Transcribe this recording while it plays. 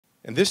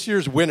And this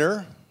year's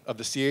winner of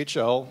the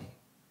CHL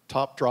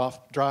Top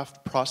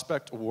Draft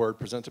Prospect Award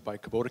presented by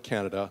Kubota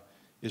Canada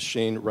is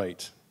Shane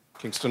Wright,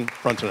 Kingston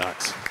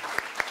Frontenacs.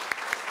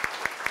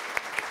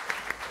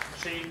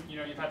 Shane,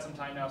 you've had some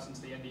time now since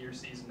the end of your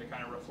season to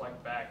kind of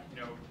reflect back.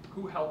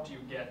 Who helped you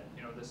get,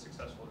 this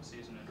successful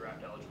season and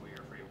draft eligible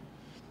year for you?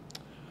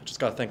 I just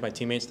got to thank my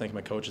teammates, thank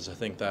my coaches. I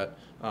think that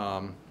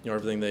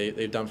everything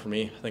they've done for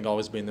me. I think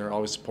always being there,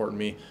 always supporting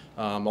me,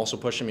 also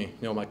pushing me.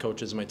 My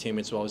coaches and my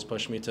teammates will always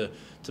push me to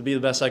be the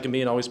best I can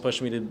be, and always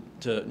push me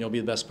to be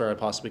the best player I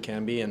possibly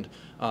can be. And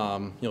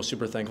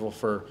super thankful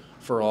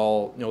for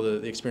all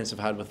the experience I've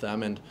had with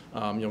them, and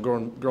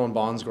growing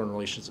bonds, growing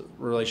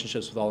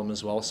relationships with all of them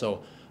as well.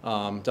 So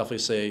definitely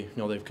say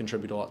they've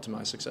contributed a lot to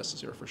my success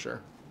this year for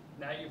sure.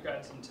 Now you've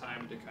got some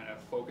time to kind of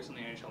focus on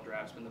the NHL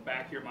drafts, but in the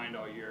back of your mind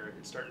all year,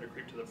 it's starting to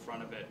creep to the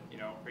front of it.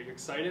 Are you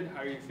excited?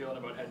 How are you feeling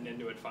about heading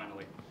into it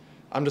finally?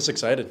 I'm just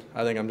excited.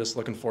 I think I'm just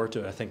looking forward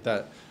to it. I think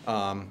that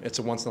it's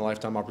a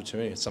once-in-a-lifetime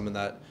opportunity. It's something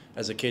that,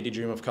 as a kid, you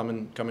dream of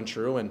coming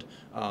true, and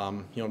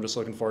I'm just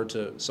looking forward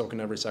to soaking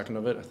every second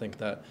of it. I think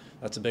that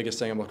that's the biggest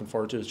thing I'm looking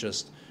forward to, is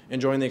just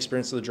enjoying the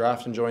experience of the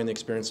draft, enjoying the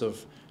experience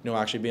of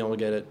actually being able to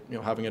get it,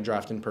 having a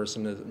draft in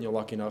person.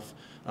 Lucky enough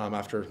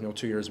after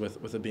 2 years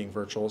with it being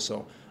virtual.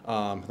 So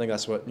I think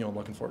that's what I'm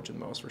looking forward to the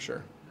most for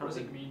sure. How does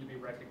it mean to be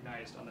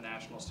recognized on the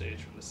national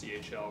stage from the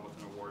CHL with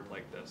an award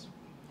like this?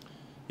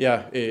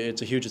 Yeah,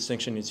 it's a huge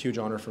distinction. It's a huge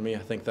honor for me. I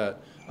think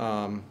that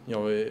I'm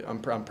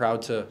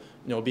proud to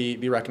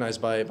be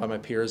recognized by my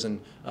peers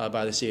and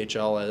by the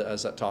CHL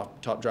as that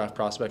top draft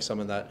prospect.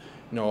 Someone that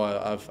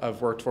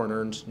I've worked for and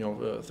earned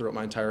throughout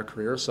my entire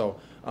career. So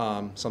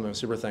something I'm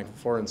super thankful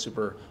for and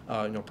super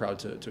proud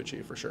to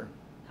achieve for sure.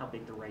 How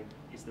big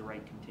is the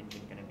Wright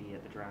contingent going to be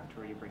at the draft?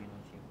 Who are you bringing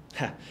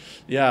with you?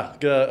 Yeah,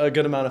 a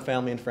good amount of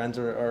family and friends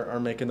are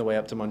making the way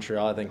up to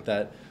Montreal. I think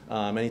that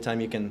anytime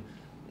you can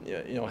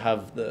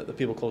have the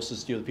people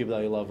closest to you, the people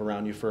that you love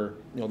around you for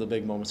the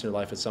big moments in your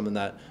life, it's something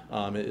that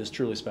is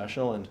truly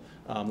special, and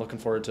looking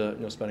forward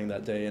to spending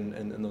that day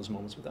and those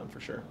moments with them for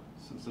sure.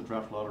 Since the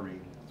draft lottery,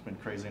 it's been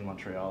crazy in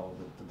Montreal,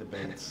 the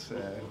debates,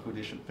 who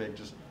they should pick.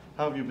 Just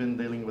how have you been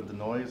dealing with the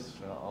noise,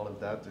 all of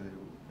that?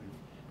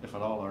 If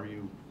at all, are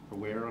you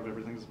aware of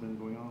everything that's been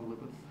going on a little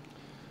bit?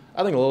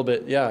 I think a little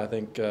bit, yeah. I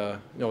think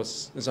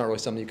it's not really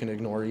something you can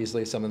ignore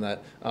easily. Something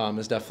that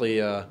is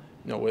definitely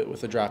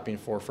with the draft being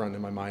forefront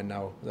in my mind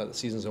now that the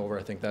season's over.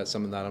 I think that's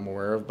something that I'm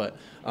aware of. But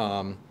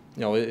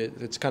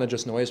it's kind of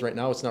just noise right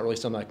now. It's not really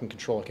something I can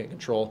control. I can't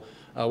control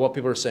what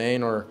people are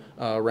saying or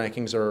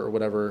rankings or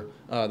whatever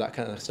that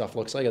kind of stuff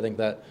looks like. I think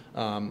that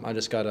I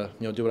just gotta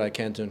do what I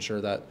can to ensure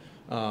that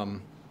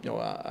I'm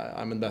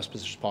in the best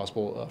position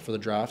possible for the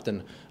draft,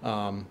 and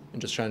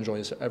just try to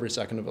enjoy every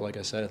second of it. Like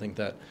I said, I think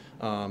that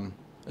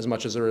as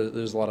much as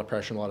there's a lot of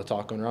pressure and a lot of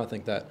talk going around, I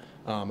think that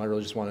I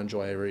really just want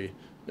to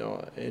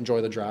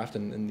enjoy the draft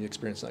and the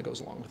experience that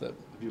goes along with it.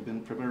 Have you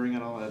been preparing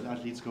at all?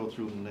 Athletes go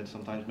through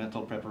sometimes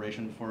mental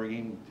preparation before a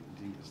game.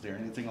 Is there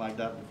anything like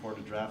that before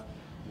the draft?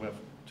 We have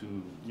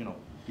to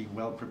be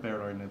well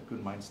prepared or in a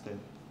good mind state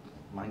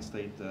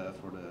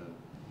for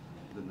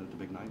the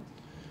big night.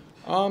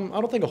 I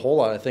don't think a whole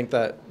lot. I think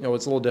that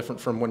it's a little different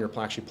from when you're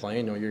actually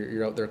playing.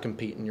 You're out there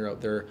competing. You're out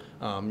there,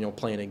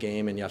 playing a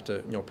game, and you have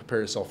to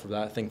prepare yourself for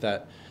that. I think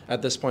that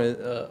at this point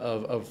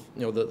of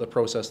the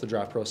process, the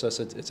draft process,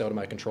 it's out of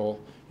my control.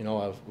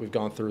 We've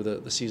gone through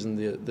the season,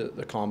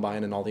 the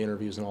combine, and all the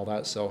interviews and all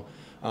that. So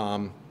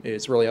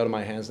it's really out of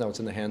my hands now. It's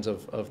in the hands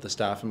of the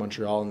staff in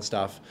Montreal and the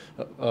staff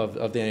of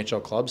the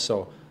NHL club.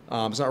 So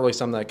it's not really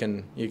something that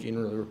you can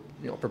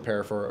really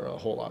prepare for a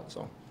whole lot.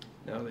 So.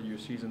 Now that your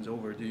season's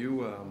over, do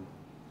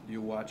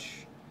you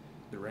watch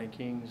the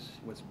rankings,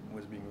 what's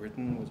being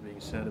written, what's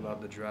being said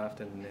about the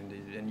draft,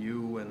 and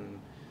you and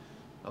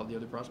all the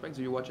other prospects?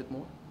 Do you watch it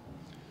more?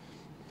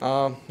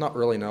 Not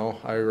really. No,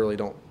 I really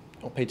don't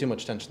pay too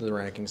much attention to the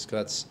rankings,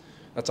 because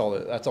that's all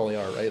they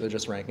are, right? They're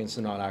just rankings.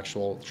 They're not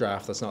actual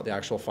draft. That's not the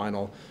actual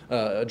final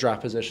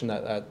draft position.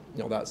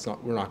 That's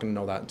not. We're not going to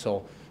know that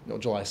until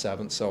July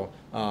 7th. So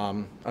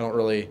I don't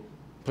really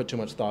put too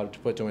much thought,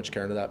 put too much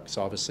care into that, because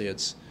obviously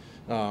it's.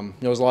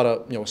 There's a lot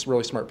of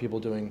really smart people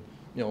doing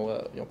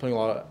putting a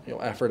lot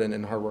of effort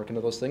and hard work into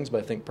those things.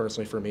 But I think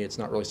personally for me, it's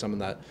not really something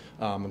that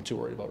I'm too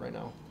worried about right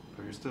now.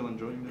 Are you still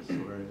enjoying this,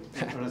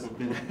 or has it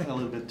been a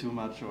little bit too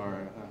much,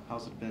 or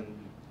how's it been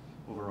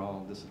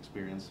overall, this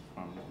experience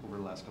from over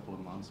the last couple of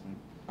months? Maybe?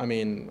 I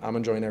mean, I'm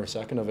enjoying every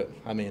second of it.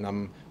 I mean,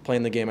 I'm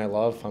playing the game I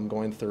love. I'm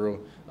going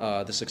through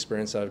this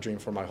experience that I've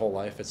dreamed for my whole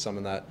life. It's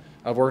something that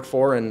I've worked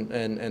for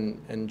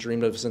and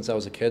dreamed of since I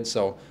was a kid.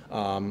 So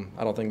I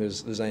don't think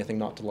there's anything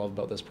not to love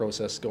about this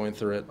process, going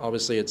through it.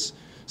 Obviously,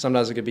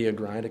 sometimes it could be a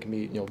grind. It can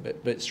be a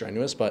bit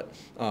strenuous, but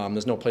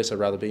there's no place I'd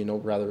rather be,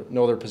 no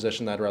other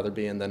position that I'd rather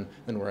be in than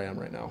where I am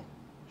right now.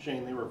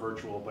 Shane, they were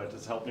virtual, but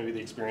it's helped maybe the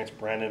experience,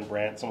 Brandon,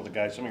 Brant, some of the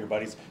guys, some of your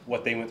buddies,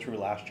 what they went through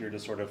last year to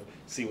sort of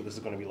see what this is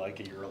going to be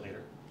like a year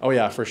later? Oh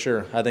yeah, for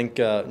sure. I think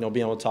being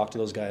able to talk to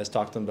those guys,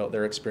 talk to them about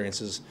their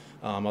experiences.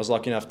 I was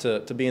lucky enough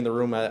to be in the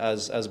room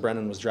as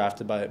Brendan was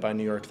drafted by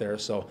New York there.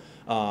 So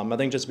I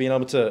think just being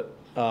able to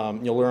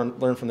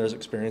learn from their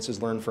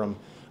experiences, learn from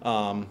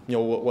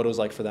what it was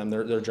like for them,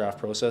 their draft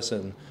process,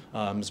 and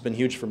it's been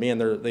huge for me.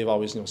 And they've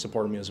always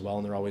supported me as well,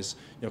 and they're always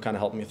kind of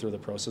helping me through the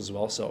process as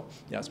well. So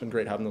yeah, it's been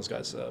great having those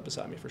guys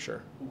beside me for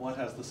sure. What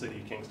has the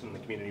city of Kingston and the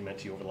community meant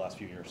to you over the last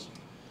few years?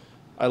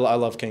 I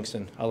love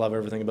Kingston. I love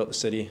everything about the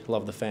city. I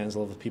love the fans. I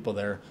love the people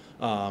there.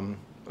 I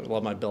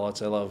love my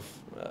billets. I love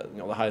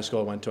the high school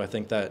I went to. I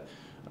think that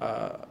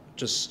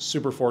just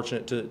super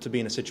fortunate to be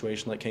in a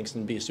situation like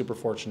Kingston. Be super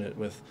fortunate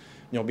with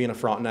being a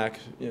Frontenac.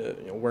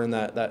 Wearing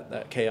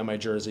that K on my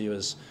jersey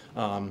was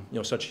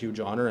such a huge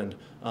honor, and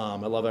I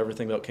love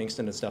everything about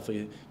Kingston. It's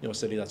definitely a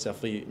city that's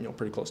definitely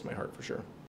pretty close to my heart for sure.